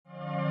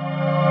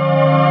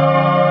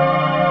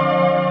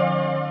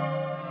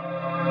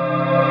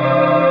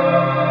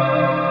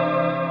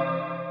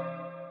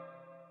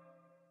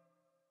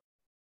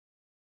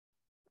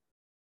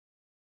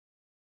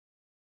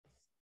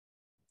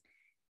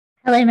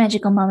Hello,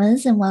 Magical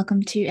Mamas, and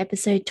welcome to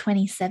episode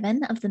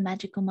 27 of the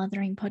Magical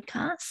Mothering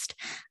Podcast.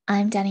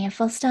 I'm Dania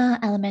Foster,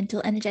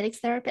 elemental energetics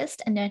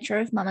therapist and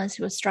nurturer of mamas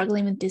who are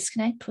struggling with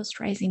disconnect whilst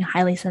raising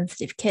highly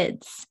sensitive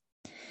kids.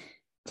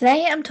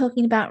 Today, I'm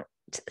talking about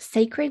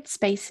sacred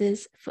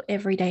spaces for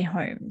everyday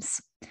homes.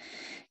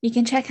 You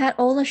can check out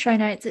all the show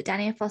notes at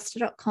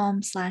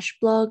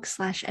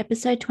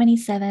daniafoster.com/blog/episode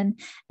 27,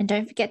 and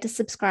don't forget to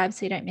subscribe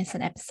so you don't miss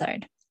an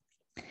episode.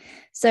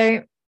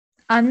 So,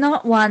 I'm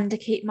not one to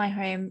keep my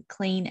home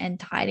clean and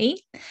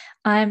tidy.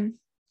 I'm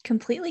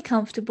completely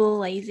comfortable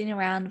lazing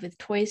around with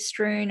toys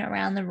strewn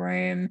around the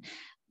room,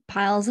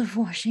 piles of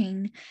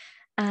washing.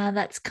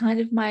 That's kind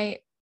of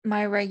my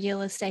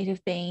regular state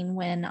of being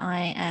when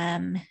I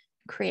am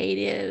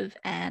creative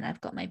and I've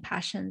got my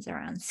passions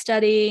around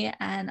study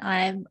and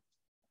I'm,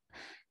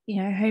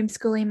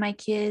 homeschooling my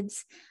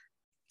kids.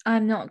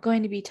 I'm not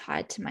going to be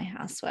tied to my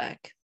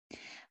housework.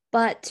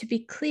 But to be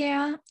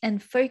clear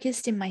and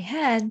focused in my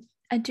head,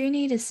 I do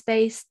need a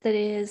space that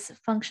is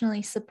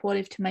functionally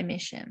supportive to my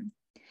mission.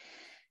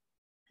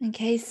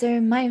 Okay,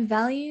 so my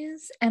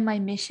values and my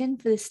mission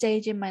for this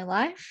stage in my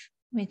life,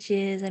 which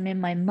is I'm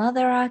in my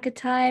mother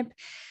archetype.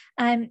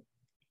 I'm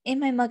in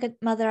my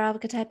mother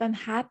archetype. I'm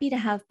happy to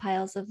have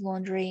piles of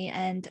laundry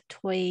and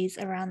toys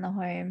around the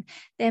home.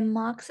 They're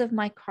marks of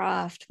my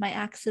craft, my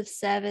acts of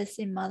service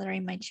in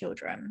mothering my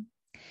children.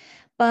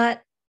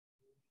 But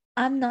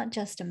I'm not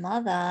just a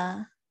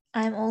mother,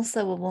 I'm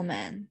also a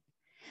woman.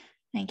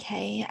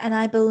 Okay. And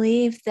I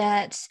believe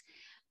that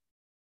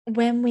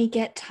when we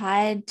get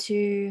tied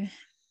to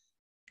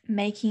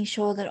making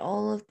sure that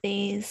all of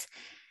these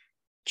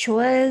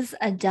chores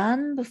are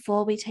done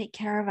before we take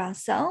care of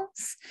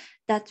ourselves,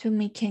 that's when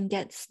we can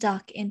get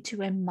stuck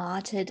into a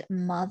martyred,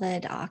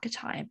 mothered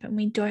archetype. And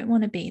we don't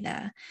want to be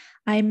there.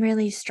 I'm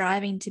really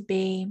striving to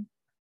be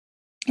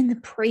in the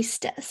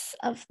priestess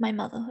of my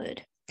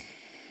motherhood.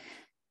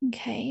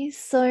 Okay,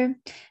 so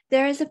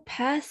there is a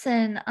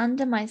person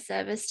under my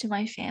service to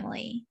my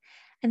family,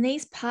 and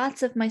these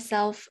parts of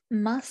myself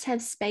must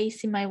have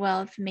space in my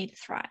world for me to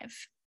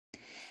thrive.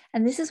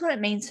 And this is what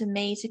it means for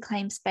me to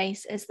claim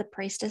space as the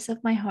priestess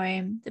of my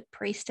home, the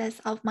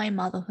priestess of my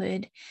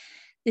motherhood.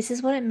 This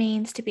is what it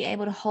means to be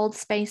able to hold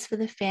space for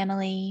the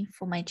family,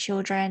 for my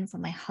children, for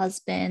my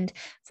husband,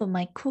 for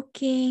my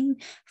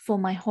cooking, for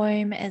my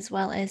home, as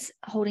well as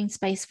holding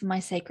space for my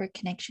sacred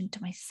connection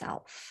to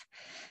myself.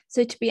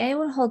 So to be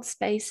able to hold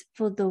space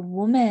for the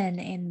woman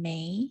in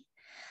me,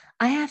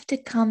 I have to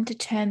come to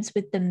terms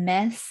with the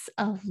mess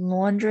of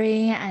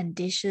laundry and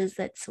dishes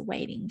that's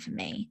waiting for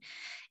me.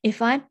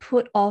 If I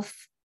put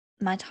off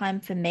my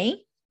time for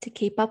me to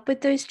keep up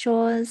with those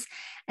chores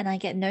and I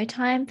get no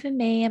time for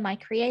me and my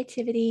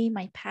creativity,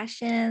 my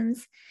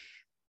passions,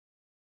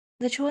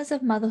 the chores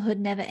of motherhood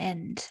never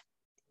end.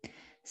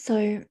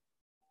 So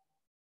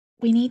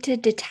we need to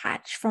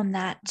detach from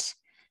that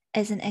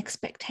as an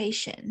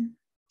expectation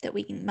that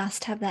we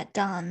must have that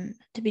done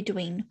to be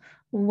doing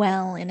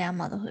well in our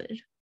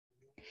motherhood.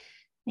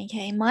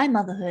 Okay, my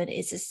motherhood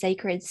is a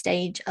sacred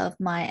stage of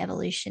my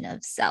evolution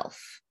of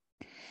self.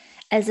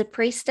 As a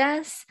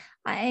priestess,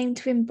 I aim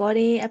to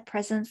embody a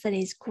presence that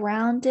is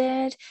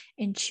grounded,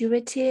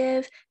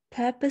 intuitive,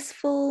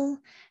 purposeful,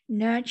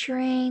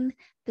 nurturing,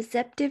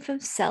 perceptive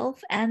of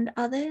self and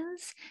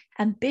others,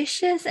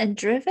 ambitious and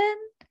driven,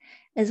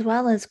 as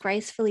well as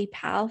gracefully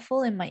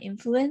powerful in my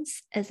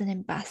influence as an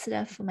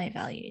ambassador for my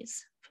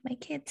values, for my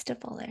kids to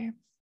follow,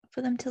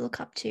 for them to look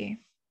up to.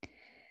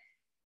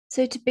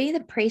 So, to be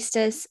the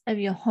priestess of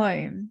your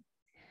home,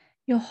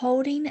 you're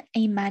holding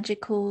a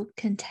magical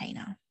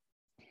container.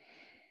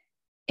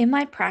 In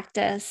my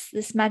practice,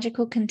 this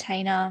magical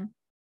container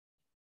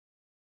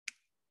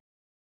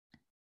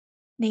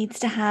needs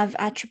to have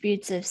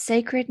attributes of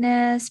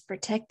sacredness,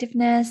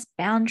 protectiveness,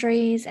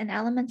 boundaries, and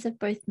elements of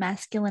both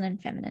masculine and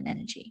feminine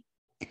energy.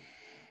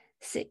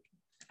 So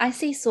I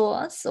see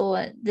source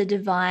or the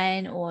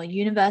divine or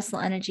universal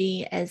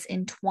energy as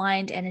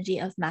entwined energy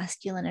of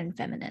masculine and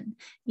feminine,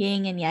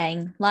 yin and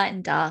yang, light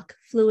and dark,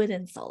 fluid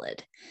and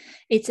solid.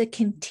 It's a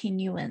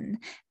continuum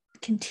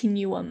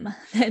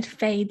that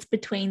fades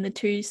between the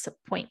two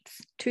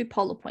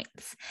polar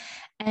points.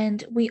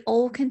 And we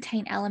all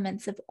contain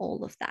elements of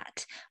all of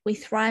that. We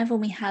thrive when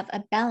we have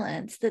a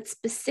balance that's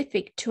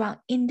specific to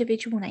our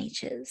individual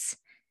natures.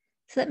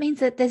 So that means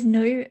that there's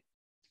no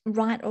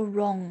right or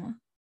wrong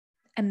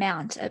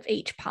amount of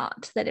each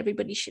part that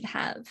everybody should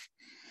have.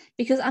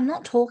 Because I'm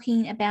not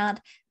talking about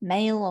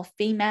male or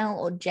female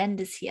or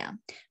genders here.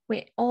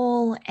 We're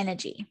all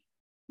energy.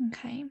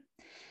 Okay.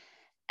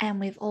 And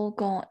we've all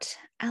got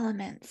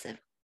elements of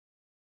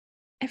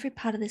every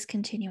part of this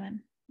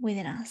continuum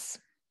within us.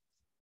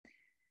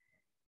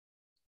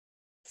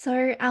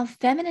 So our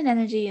feminine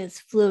energy is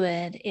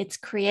fluid, it's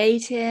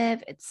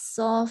creative, it's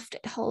soft,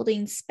 it's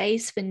holding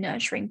space for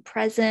nurturing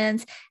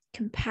presence,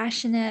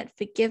 compassionate,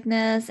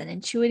 forgiveness, and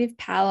intuitive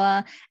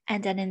power,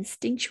 and an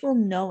instinctual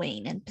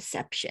knowing and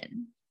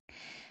perception.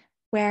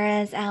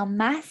 Whereas our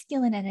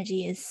masculine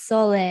energy is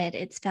solid,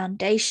 it's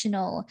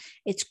foundational,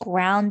 it's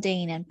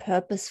grounding and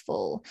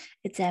purposeful,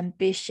 it's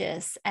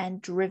ambitious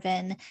and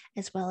driven,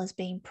 as well as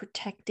being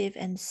protective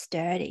and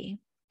sturdy.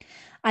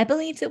 I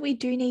believe that we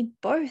do need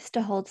both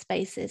to hold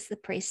space as the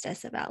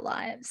priestess of our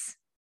lives.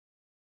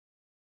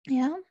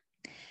 Yeah.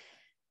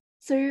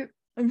 So,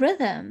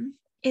 rhythm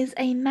is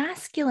a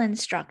masculine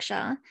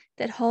structure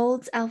that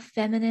holds our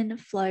feminine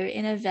flow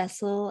in a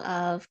vessel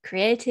of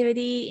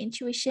creativity,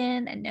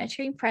 intuition, and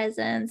nurturing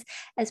presence,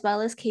 as well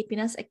as keeping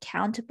us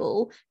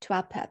accountable to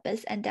our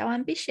purpose and our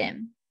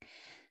ambition.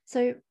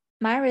 So,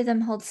 my rhythm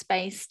holds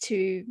space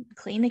to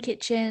clean the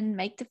kitchen,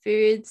 make the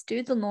foods,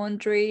 do the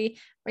laundry,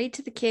 read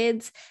to the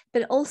kids,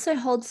 but it also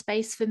holds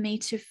space for me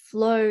to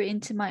flow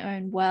into my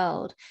own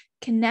world,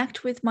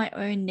 connect with my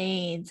own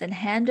needs, and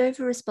hand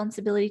over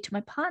responsibility to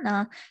my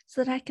partner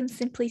so that I can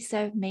simply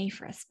serve me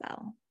for a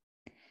spell.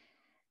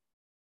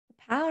 The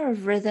power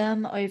of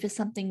rhythm over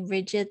something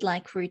rigid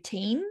like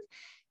routine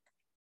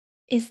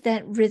is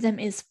that rhythm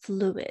is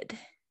fluid.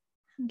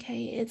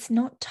 Okay, it's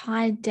not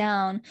tied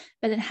down,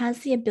 but it has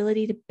the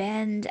ability to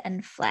bend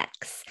and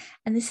flex.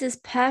 And this is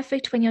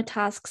perfect when your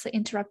tasks are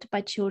interrupted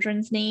by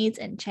children's needs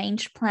and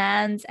changed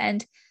plans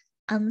and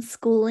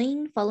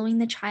unschooling, following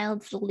the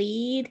child's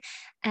lead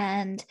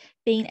and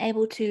being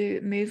able to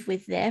move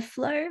with their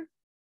flow.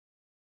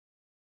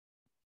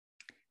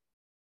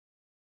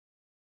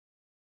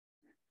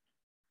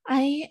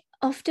 I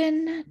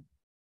often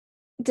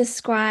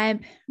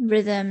describe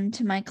rhythm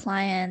to my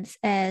clients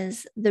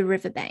as the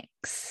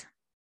riverbanks.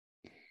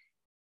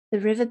 The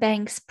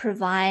riverbanks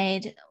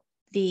provide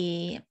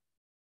the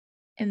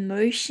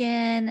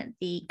emotion,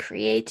 the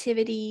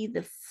creativity,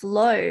 the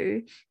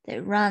flow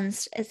that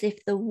runs as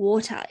if the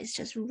water is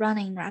just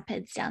running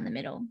rapids down the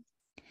middle.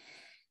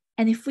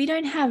 And if we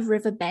don't have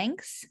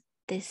riverbanks,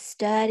 this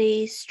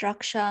sturdy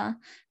structure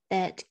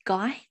that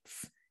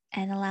guides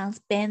and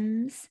allows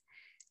bends,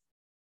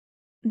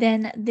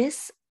 then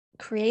this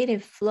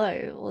creative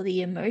flow or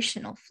the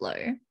emotional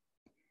flow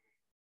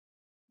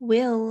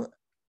will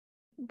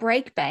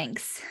break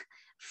banks,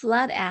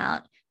 flood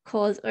out,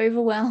 cause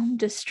overwhelm,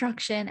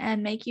 destruction,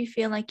 and make you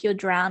feel like you're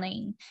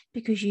drowning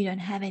because you don't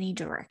have any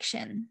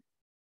direction.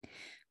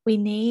 We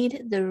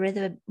need the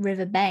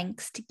river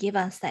banks to give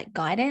us that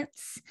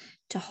guidance,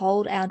 to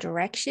hold our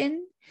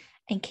direction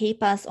and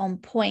keep us on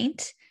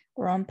point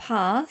or on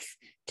path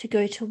to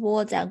go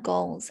towards our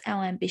goals,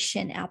 our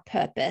ambition, our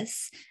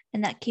purpose.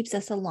 And that keeps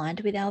us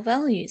aligned with our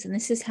values. And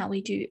this is how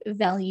we do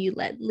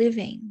value-led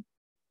living.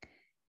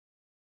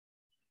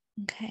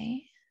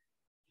 Okay.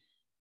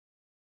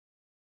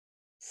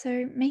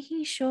 So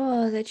making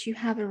sure that you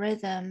have a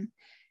rhythm,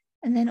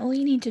 and then all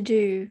you need to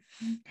do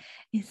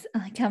is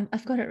like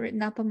I've got it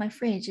written up on my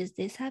fridge is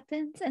this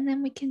happens and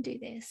then we can do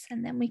this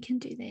and then we can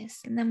do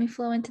this and then we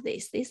flow into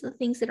this. These are the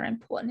things that are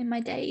important in my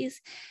days.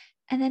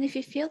 And then if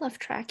you feel off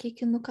track, you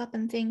can look up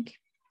and think,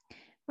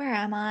 where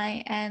am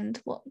I?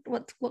 And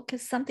what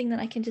is something that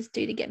I can just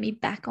do to get me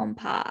back on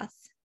path?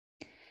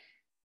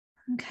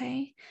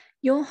 Okay.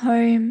 Your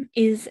home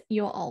is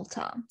your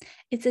altar.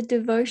 It's a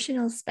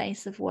devotional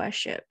space of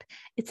worship.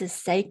 It's a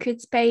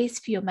sacred space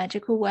for your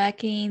magical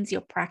workings,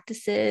 your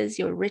practices,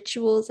 your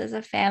rituals as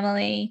a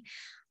family.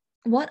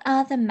 What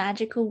are the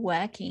magical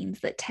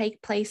workings that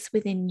take place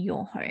within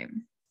your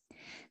home?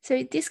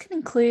 So, this can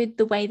include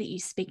the way that you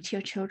speak to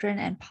your children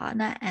and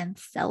partner and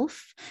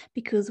self,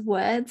 because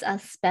words are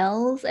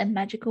spells and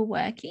magical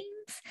workings.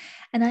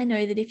 And I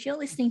know that if you're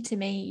listening to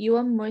me, you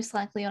are most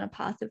likely on a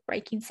path of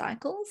breaking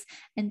cycles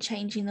and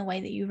changing the way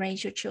that you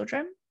raise your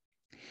children.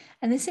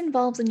 And this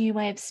involves a new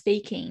way of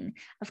speaking,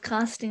 of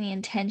casting the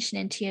intention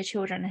into your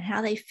children and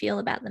how they feel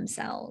about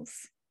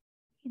themselves.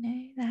 You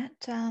know, that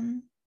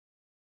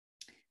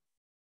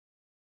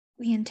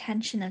the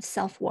intention of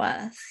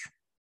self-worth,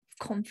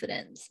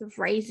 confidence, of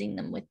raising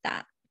them with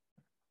that.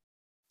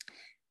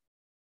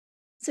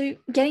 So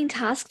getting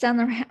tasks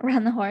done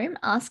around the home,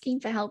 asking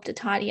for help to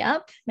tidy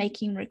up,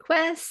 making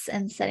requests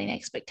and setting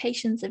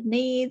expectations of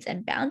needs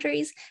and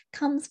boundaries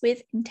comes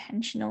with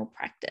intentional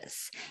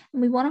practice.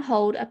 And we want to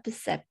hold a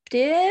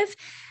perceptive,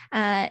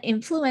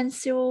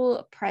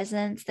 influential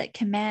presence that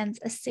commands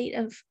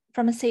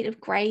from a seat of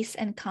grace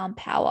and calm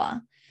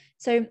power.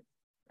 So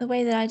the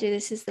way that I do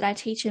this is that I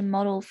teach and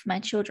model for my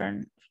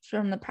children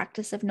from the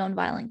practice of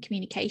nonviolent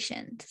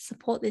communication to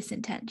support this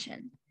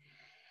intention.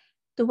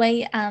 The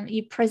way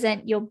you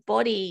present your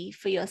body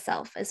for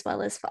yourself as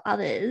well as for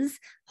others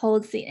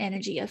holds the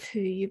energy of who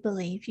you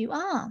believe you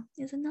are,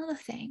 is another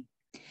thing.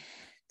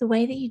 The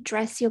way that you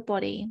dress your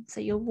body, so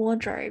your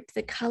wardrobe,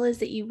 the colors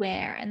that you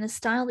wear, and the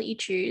style that you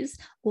choose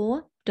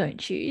or don't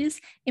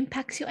choose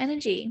impacts your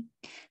energy.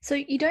 So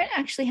you don't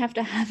actually have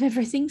to have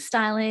everything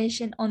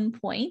stylish and on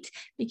point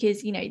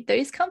because, you know,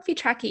 those comfy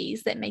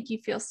trackies that make you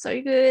feel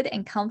so good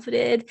and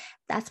comforted,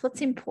 that's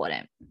what's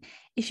important.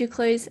 If your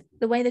clothes,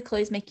 the way the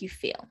clothes make you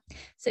feel.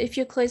 So if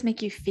your clothes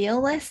make you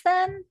feel less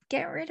than,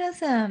 get rid of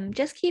them.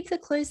 Just keep the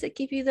clothes that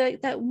give you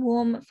that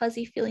warm,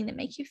 fuzzy feeling that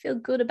make you feel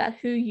good about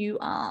who you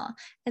are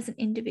as an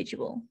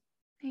individual.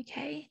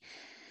 Okay.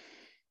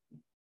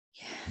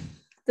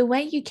 The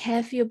way you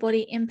care for your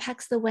body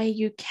impacts the way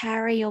you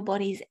carry your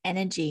body's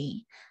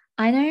energy.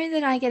 I know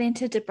that I get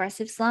into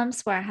depressive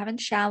slumps where I haven't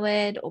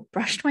showered or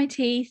brushed my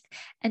teeth,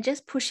 and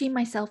just pushing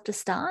myself to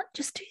start,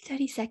 just do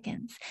 30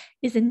 seconds,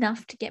 is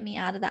enough to get me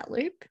out of that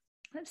loop,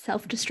 that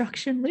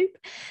self-destruction loop.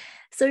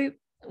 So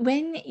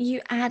when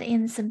you add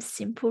in some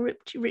simple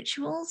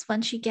rituals,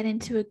 once you get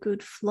into a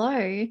good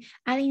flow,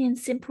 adding in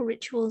simple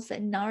rituals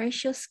that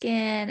nourish your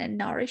skin and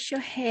nourish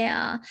your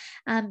hair,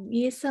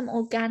 use some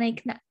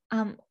organic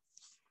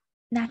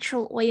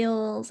natural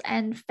oils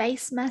and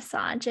face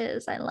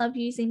massages. I love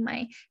using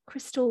my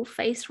crystal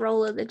face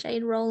roller, the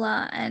jade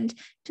roller, and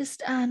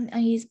just I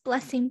use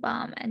blessing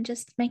balm and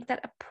just make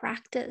that a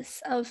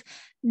practice of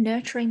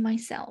nurturing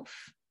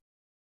myself.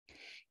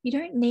 You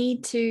don't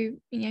need to,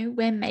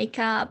 wear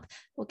makeup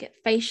or get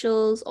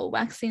facials or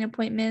waxing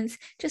appointments.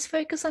 Just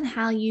focus on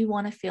how you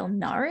want to feel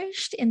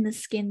nourished in the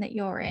skin that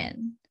you're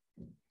in.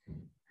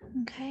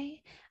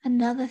 Okay.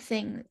 Another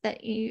thing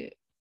that you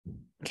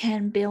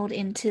can build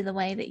into the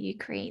way that you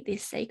create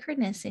this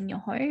sacredness in your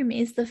home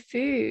is the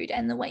food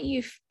and the way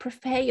you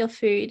prepare your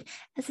food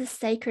as a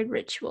sacred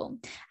ritual,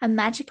 a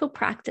magical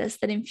practice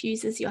that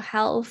infuses your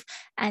health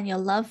and your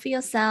love for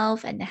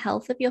yourself and the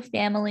health of your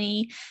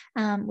family,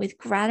 with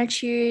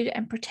gratitude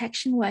and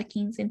protection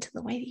workings into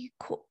the way that you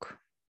cook.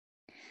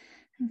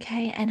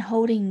 Okay, and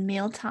holding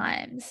meal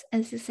times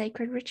as a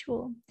sacred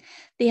ritual.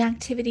 The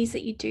activities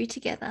that you do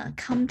together,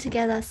 come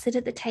together, sit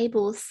at the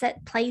table,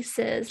 set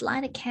places,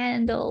 light a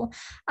candle,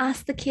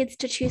 ask the kids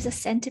to choose a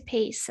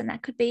centerpiece. And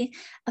that could be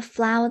a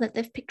flower that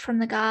they've picked from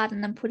the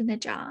garden and put in a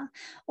jar,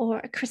 or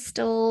a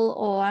crystal,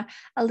 or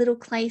a little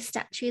clay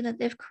statue that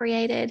they've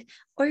created.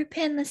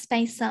 Open the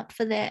space up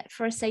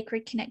for a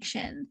sacred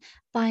connection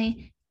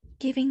by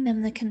giving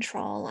them the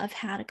control of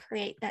how to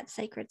create that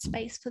sacred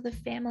space for the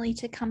family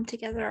to come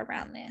together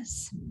around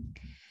this.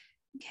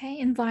 Okay,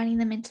 inviting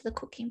them into the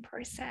cooking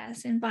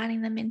process,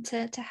 inviting them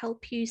into to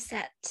help you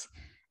set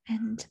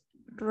and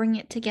bring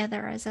it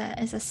together as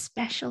a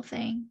special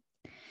thing.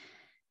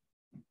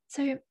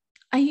 So,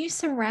 are you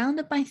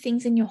surrounded by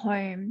things in your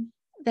home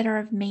that are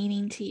of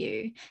meaning to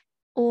you?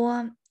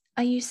 Or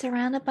are you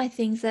surrounded by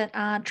things that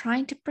are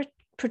trying to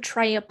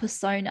portray a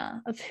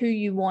persona of who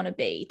you want to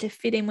be to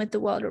fit in with the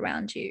world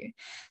around you?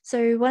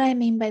 So what I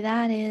mean by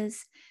that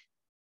is,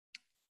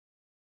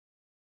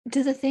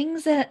 do the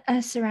things that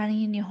are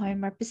surrounding in your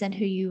home represent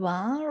who you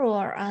are,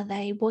 or are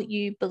they what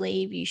you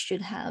believe you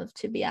should have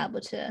to be able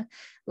to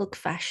look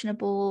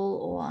fashionable?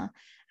 Or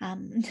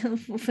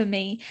for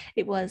me,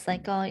 it was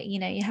like, oh,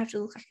 you have to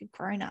look like a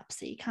grown-up,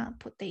 so you can't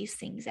put these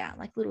things out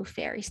like little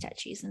fairy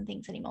statues and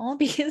things anymore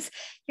because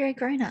you're a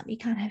grown-up. You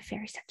can't have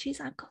fairy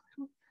statues. I've got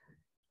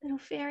little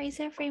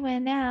fairies everywhere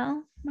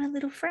now, my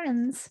little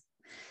friends.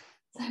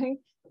 So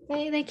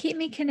they keep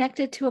me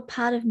connected to a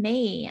part of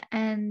me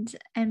and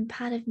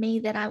part of me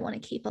that I want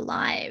to keep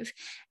alive.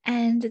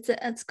 And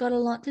it's got a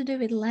lot to do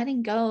with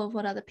letting go of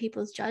what other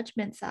people's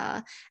judgments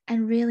are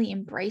and really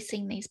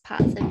embracing these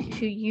parts of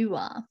who you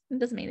are. It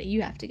doesn't mean that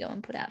you have to go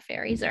and put out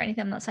fairies or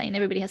anything. I'm not saying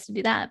everybody has to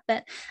do that,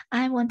 but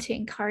I want to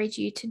encourage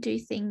you to do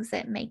things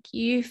that make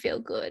you feel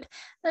good,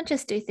 not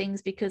just do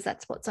things because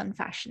that's what's on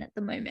fashion at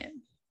the moment.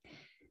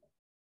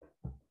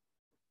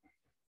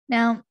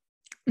 Now,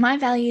 my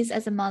values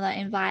as a mother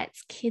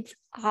invites kids'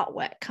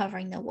 artwork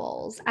covering the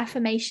walls,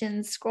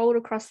 affirmations scrolled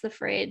across the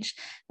fridge.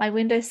 My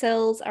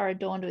windowsills are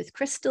adorned with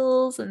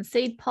crystals and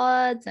seed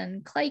pods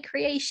and clay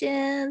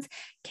creations,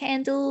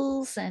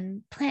 candles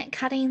and plant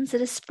cuttings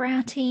that are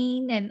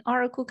sprouting, and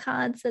oracle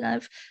cards that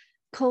I've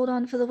called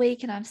on for the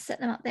week, and I've set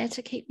them up there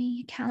to keep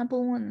me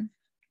accountable and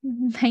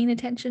paying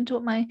attention to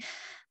what my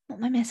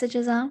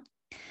messages are.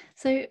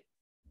 So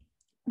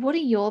what are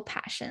your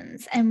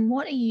passions and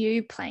what are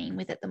you playing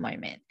with at the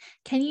moment?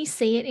 Can you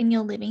see it in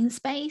your living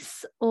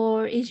space,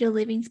 or is your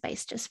living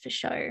space just for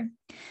show?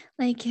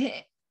 Like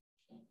it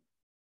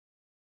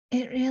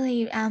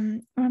really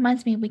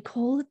reminds me, we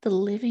call it the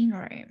living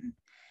room.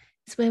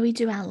 It's where we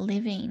do our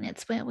living.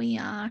 It's where we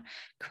are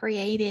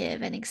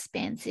creative and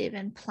expansive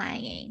and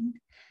playing.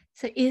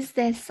 So is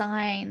there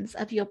signs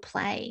of your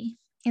play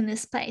in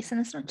this space?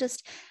 And it's not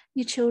just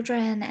your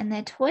children and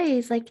their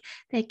toys, like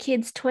their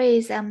kids'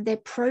 toys, their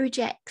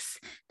projects,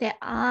 their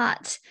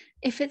art.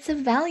 If it's of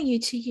value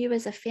to you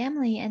as a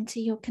family and to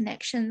your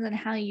connections and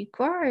how you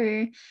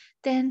grow,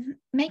 then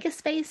make a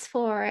space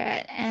for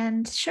it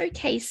and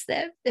showcase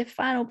their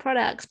final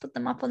products, put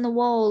them up on the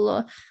wall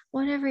or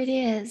whatever it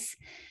is.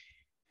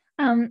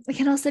 It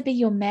can also be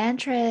your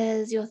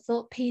mantras, your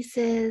thought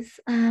pieces.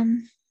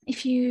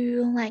 If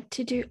you like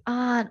to do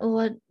art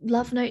or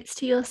love notes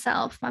to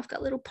yourself, I've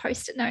got little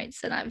post-it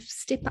notes that I've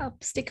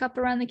stick up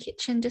around the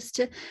kitchen just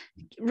to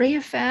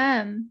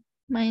reaffirm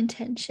my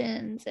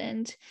intentions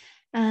and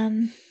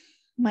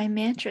my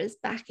mantras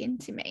back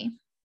into me.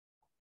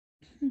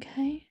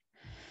 Okay.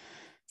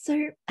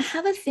 So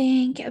have a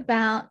think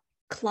about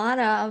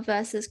clutter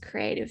versus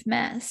creative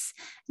mess.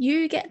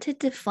 You get to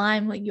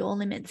define what your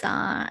limits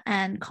are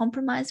and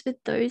compromise with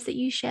those that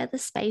you share the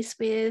space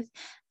with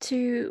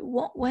to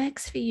what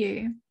works for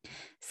you.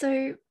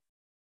 So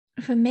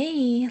for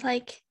me,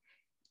 like,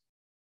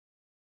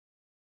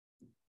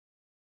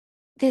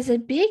 there's a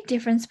big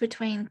difference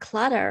between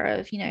clutter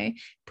of,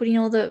 putting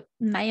all the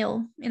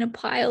mail in a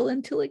pile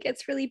until it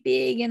gets really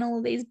big, and all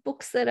of these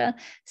books that are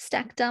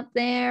stacked up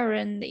there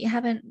and that you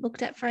haven't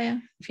looked at for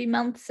a few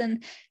months,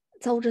 and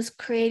it's all just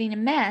creating a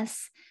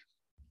mess.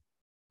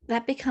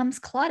 That becomes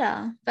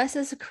clutter.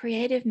 Versus a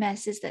creative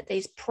mess is that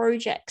these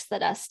projects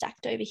that are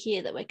stacked over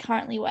here that we're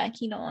currently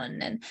working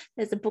on, and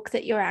there's a book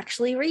that you're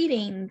actually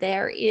reading,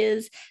 there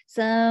is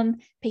some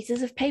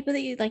pieces of paper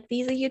that you like,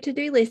 these are your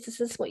to-do list,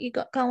 this is what you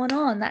got going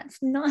on. That's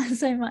not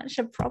so much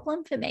a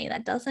problem for me.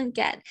 That doesn't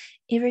get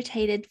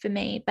irritated for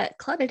me, but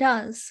clutter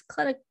does.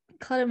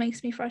 Clutter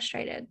makes me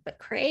frustrated, but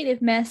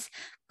creative mess,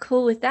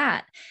 cool with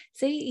that.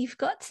 So you've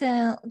got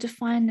to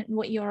define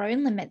what your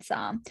own limits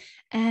are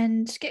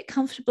and get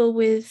comfortable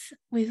with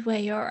where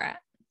you're at.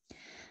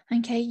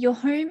 Okay, your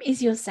home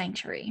is your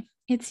sanctuary.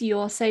 It's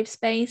your safe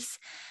space,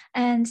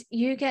 and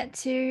you get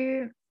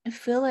to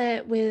fill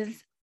it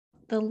with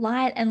the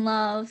light and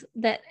love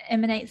that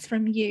emanates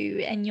from you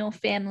and your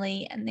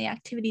family, and the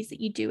activities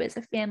that you do as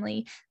a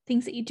family,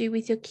 things that you do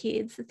with your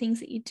kids, the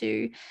things that you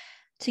do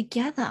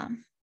together.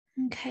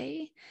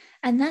 Okay.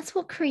 And that's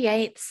what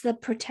creates the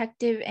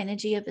protective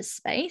energy of a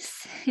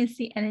space, is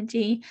the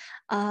energy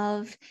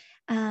of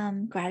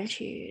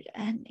gratitude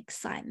and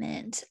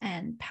excitement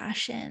and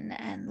passion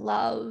and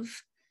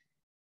love.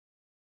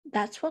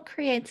 That's what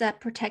creates that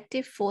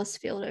protective force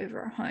field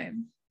over a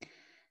home.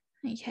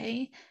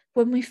 Okay.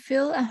 When we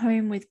fill a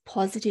home with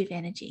positive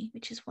energy,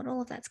 which is what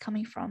all of that's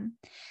coming from,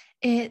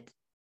 it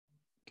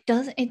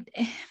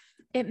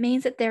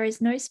means that there is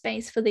no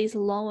space for these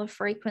lower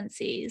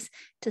frequencies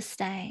to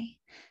stay.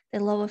 The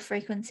lower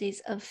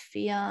frequencies of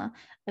fear,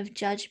 of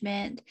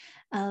judgment,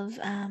 of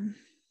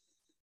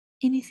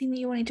anything that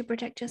you wanted to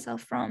protect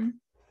yourself from.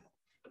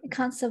 It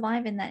can't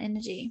survive in that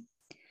energy.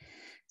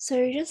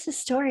 So just a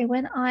story,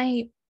 when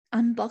I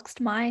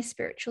unboxed my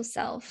spiritual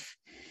self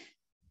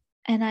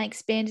and I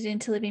expanded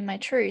into living my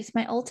truth,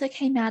 my altar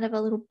came out of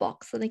a little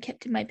box that I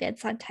kept in my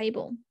bedside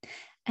table.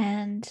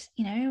 And,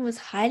 was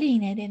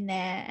hiding it in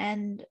there,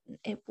 and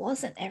it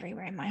wasn't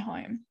everywhere in my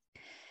home.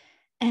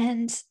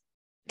 And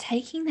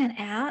taking that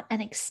out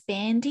and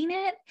expanding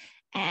it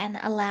and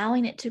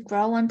allowing it to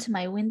grow onto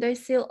my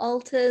windowsill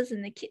altars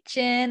in the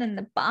kitchen and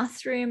the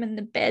bathroom and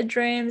the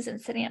bedrooms,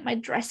 and setting up my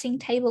dressing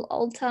table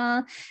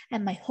altar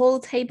and my hall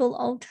table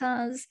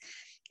altars.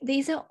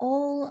 These are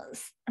all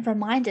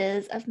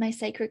reminders of my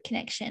sacred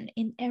connection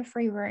in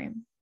every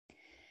room.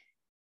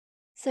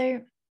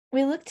 So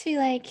we look to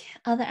like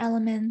other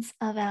elements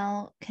of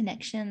our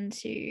connection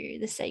to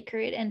the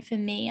sacred. And for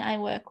me, I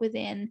work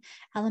within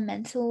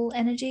elemental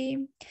energy.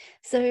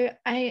 So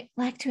I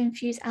like to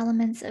infuse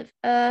elements of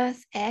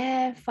earth,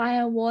 air,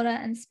 fire, water,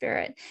 and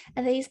spirit.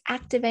 And these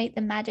activate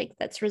the magic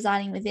that's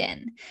residing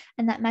within.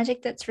 And that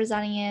magic that's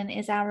residing in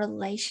is our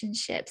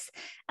relationships,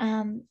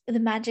 the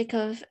magic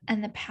of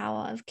and the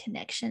power of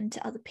connection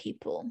to other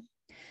people.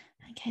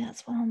 Okay,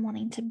 that's what I'm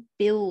wanting to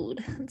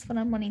build. That's what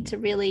I'm wanting to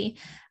really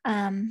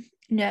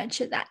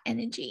nurture that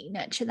energy,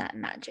 nurture that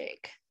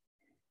magic.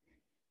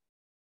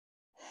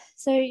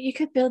 So you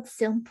could build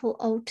simple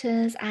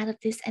altars out of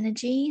this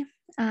energy,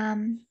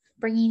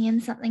 bringing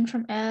in something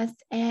from earth,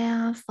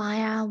 air,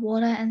 fire,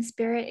 water, and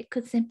spirit. It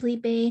could simply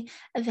be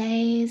a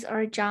vase or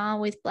a jar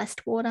with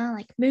blessed water,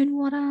 like moon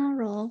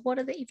water, or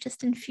water that you've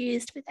just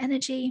infused with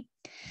energy.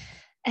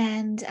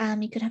 And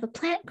you could have a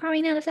plant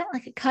growing out of that,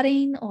 like a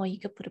cutting, or you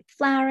could put a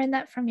flower in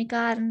that from your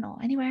garden or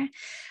anywhere.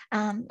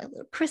 A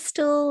little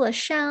crystal, a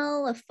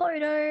shell, a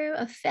photo,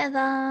 a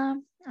feather,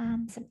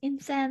 some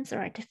incense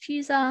or a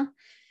diffuser.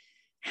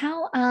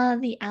 How are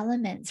the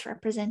elements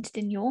represented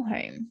in your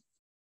home?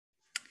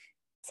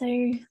 So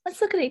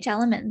let's look at each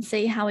element and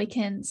see how we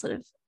can sort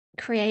of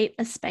create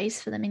a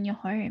space for them in your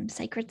home.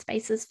 Sacred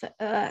spaces for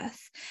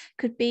earth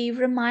could be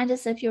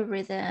reminders of your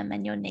rhythm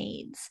and your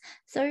needs.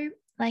 So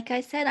like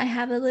I said, I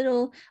have a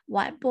little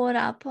whiteboard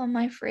up on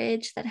my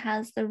fridge that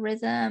has the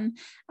rhythm.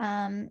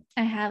 I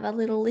have a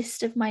little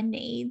list of my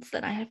needs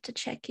that I have to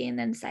check in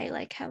and say,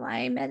 like, have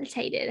I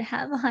meditated?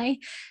 Have I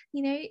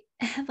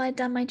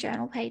done my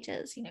journal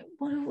pages?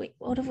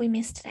 What have we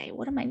missed today?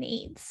 What are my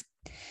needs?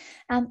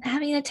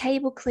 Having a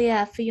table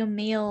clear for your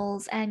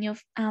meals and your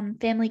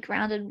family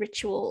grounded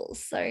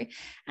rituals. So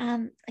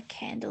a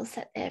candle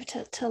set there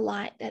to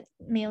light at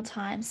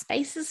mealtime.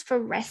 Spaces for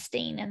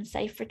resting and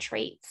safe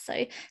retreats.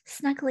 So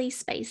snuggly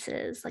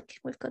spaces. Like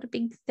we've got a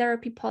big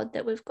therapy pod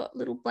that we've got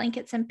little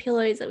blankets and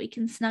pillows that we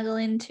can snuggle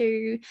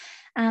into.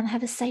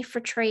 Have a safe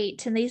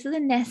retreat. And these are the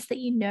nests that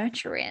you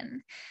nurture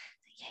in.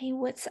 Okay,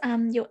 what's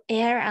your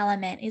air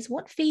element is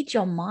what feeds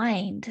your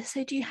mind.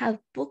 So do you have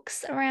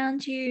books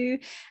around you,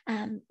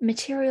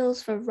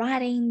 materials for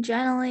writing,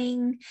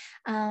 journaling,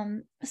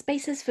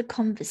 spaces for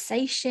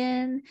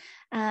conversation?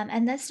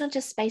 And that's not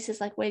just spaces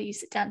like where you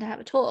sit down to have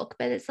a talk,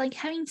 but it's like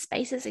having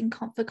spaces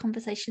for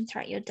conversation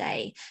throughout your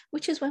day,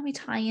 which is when we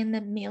tie in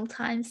the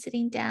mealtime,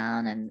 sitting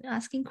down and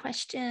asking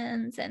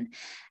questions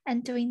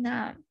and doing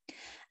that.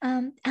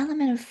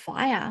 Element of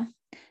fire.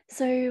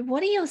 So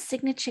what are your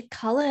signature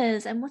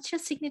colors and what's your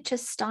signature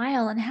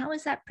style, and how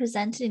is that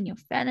presented in your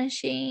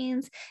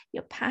furnishings,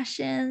 your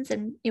passions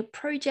and your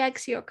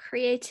projects, your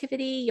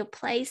creativity, your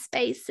play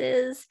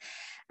spaces?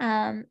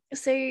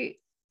 So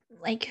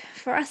like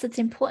for us, it's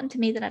important to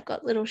me that I've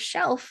got a little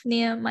shelf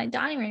near my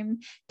dining room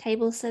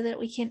table so that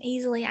we can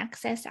easily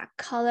access our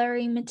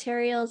coloring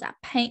materials, our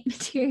paint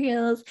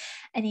materials,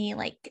 any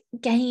like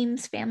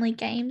games, family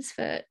games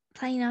for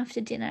playing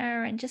after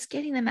dinner, and just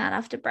getting them out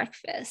after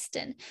breakfast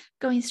and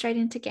going straight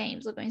into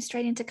games or going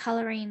straight into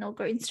coloring or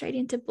going straight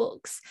into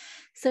books.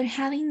 So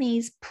having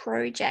these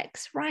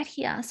projects right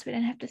here, so we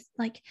don't have to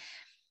like,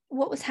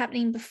 what was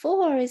happening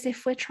before is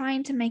if we're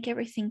trying to make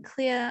everything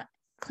clear,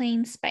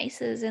 clean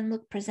spaces and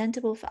look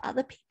presentable for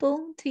other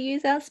people to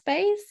use our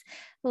space,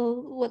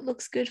 or what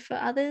looks good for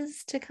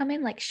others to come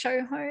in, like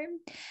show home,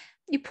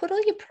 you put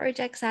all your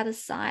projects out of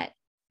sight.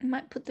 You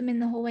might put them in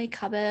the hallway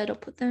cupboard or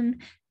put them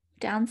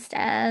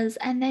downstairs,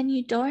 and then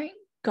you don't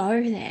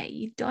go there,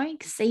 you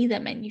don't see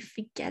them, and you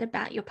forget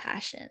about your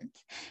passions.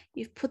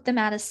 You've put them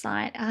out of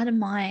sight, out of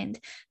mind.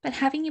 But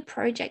having your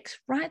projects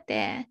right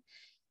there,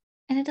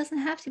 and it doesn't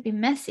have to be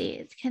messy,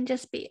 it can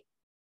just be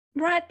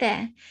right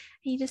there.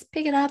 You just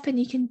pick it up and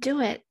you can do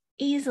it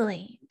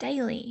easily,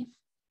 daily.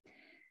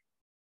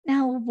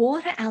 Now,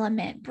 water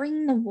element,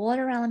 bringing the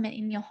water element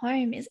in your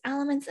home is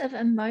elements of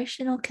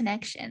emotional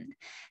connection.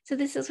 So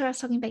this is where I was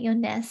talking about your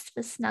nest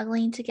for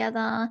snuggling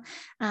together.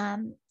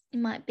 You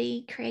might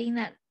be creating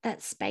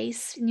that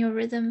space in your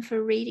rhythm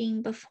for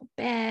reading before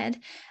bed,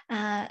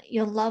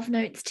 your love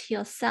notes to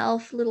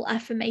yourself, little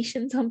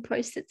affirmations on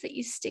post-its that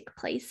you stick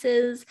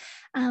places,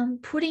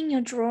 putting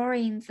your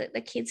drawings that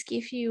the kids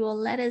give you or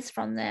letters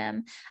from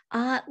them,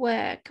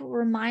 artwork,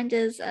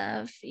 reminders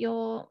of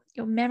your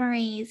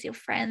memories, your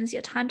friends,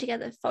 your time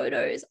together,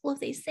 photos, all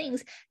of these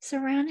things,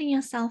 surrounding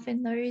yourself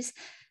in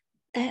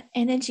that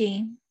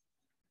energy.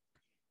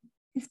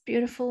 This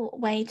beautiful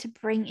way to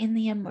bring in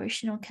the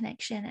emotional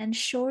connection and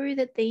show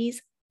that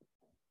these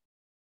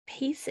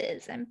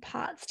pieces and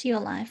parts to your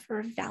life are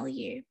of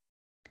value.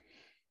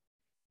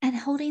 And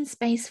holding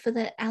space for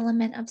the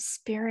element of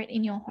spirit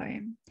in your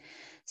home.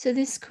 So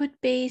this could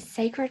be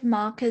sacred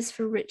markers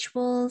for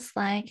rituals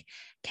like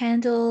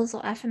candles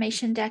or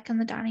affirmation deck on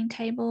the dining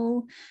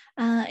table.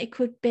 It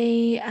could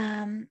be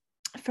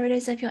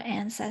photos of your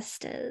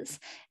ancestors.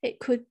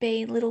 It could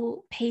be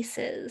little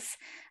pieces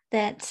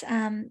that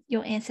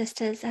your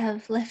ancestors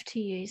have left to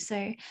you.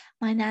 So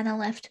my Nana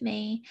left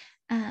me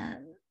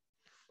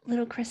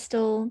little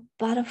crystal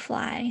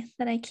butterfly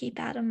that I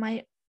keep out of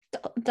my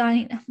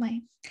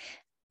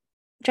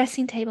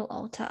dressing table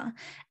altar,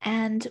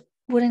 and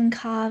wooden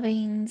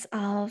carvings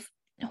of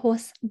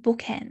horse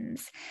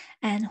bookends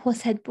and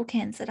horsehead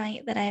bookends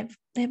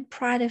they're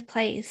pride of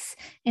place.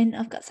 And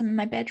I've got some in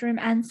my bedroom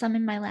and some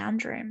in my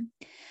lounge room.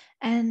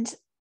 And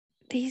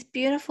these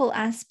beautiful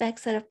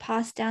aspects that have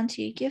passed down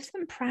to you, give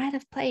them pride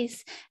of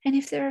place. And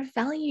if they're of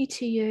value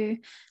to you,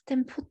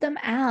 then put them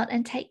out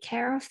and take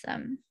care of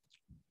them.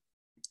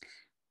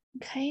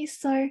 Okay,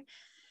 so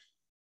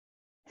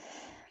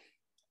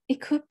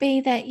it could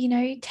be that,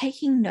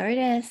 taking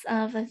notice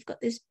of, I've got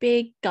this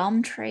big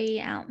gum tree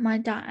out my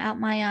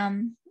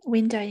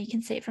window. You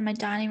can see it from my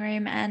dining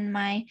room and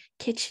my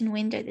kitchen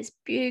window, this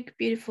big,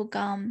 beautiful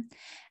gum.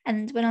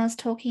 And when I was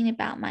talking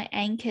about my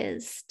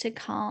anchors to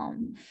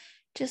calm,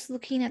 just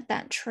looking at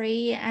that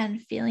tree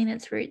and feeling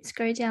its roots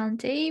go down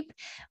deep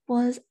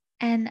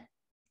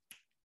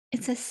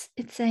it's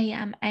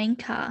a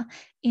anchor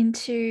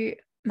into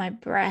my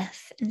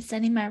breath and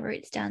sending my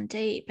roots down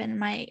deep, and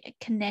my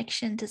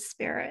connection to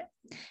spirit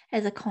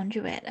as a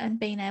conduit, and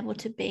being able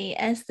to be,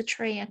 as the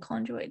tree, a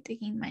conduit,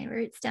 digging my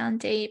roots down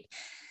deep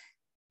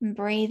and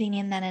breathing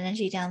in that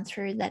energy down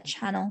through that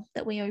channel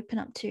that we open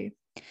up to.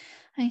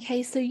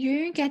 Okay, so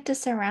you get to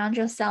surround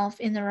yourself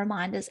in the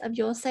reminders of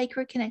your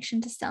sacred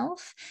connection to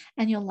self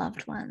and your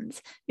loved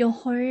ones. Your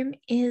home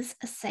is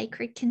a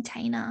sacred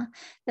container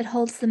that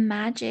holds the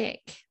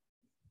magic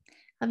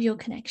of your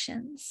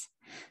connections.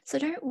 So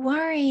don't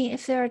worry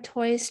if there are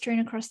toys strewn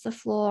across the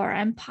floor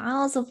and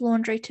piles of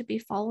laundry to be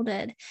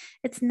folded.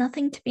 It's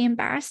nothing to be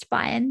embarrassed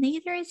by, and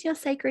neither is your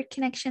sacred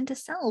connection to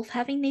self.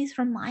 Having these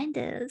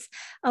reminders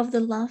of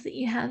the love that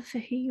you have for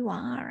who you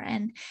are,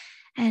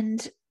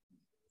 and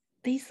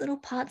these little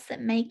parts that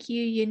make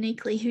you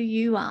uniquely who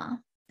you are,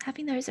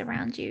 having those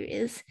around you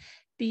is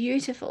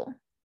beautiful.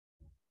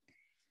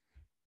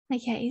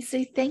 Okay,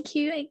 so thank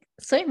you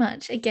so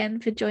much again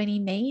for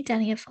joining me,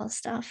 Dania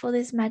Foster, for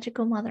this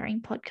Magical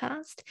Mothering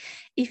podcast.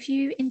 If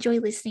you enjoy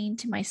listening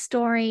to my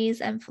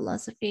stories and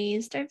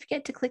philosophies, don't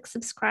forget to click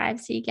subscribe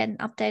so you get an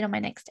update on my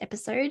next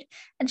episode,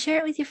 and share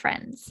it with your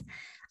friends.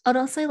 I'd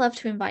also love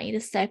to invite you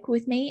to circle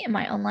with me in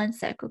my online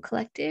circle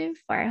collective,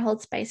 where I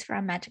hold space for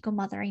our magical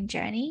mothering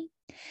journey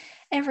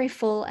every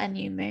full and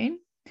new moon.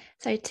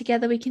 So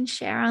together we can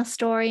share our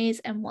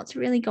stories and what's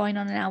really going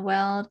on in our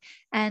world,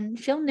 and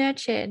feel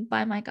nurtured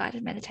by my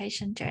guided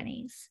meditation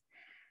journeys.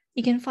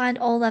 You can find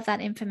all of that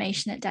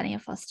information at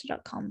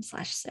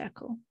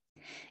daniafoster.com/circle.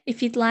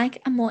 If you'd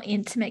like a more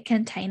intimate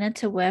container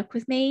to work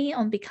with me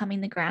on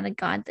becoming the grounded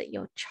guide that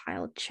your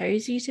child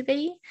chose you to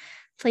be,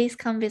 please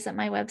come visit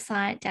my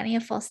website,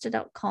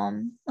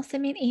 daniafoster.com, or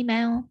send me an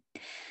email.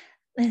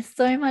 There's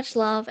so much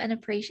love and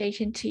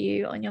appreciation to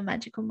you on your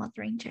magical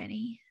mothering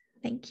journey.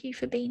 Thank you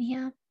for being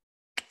here.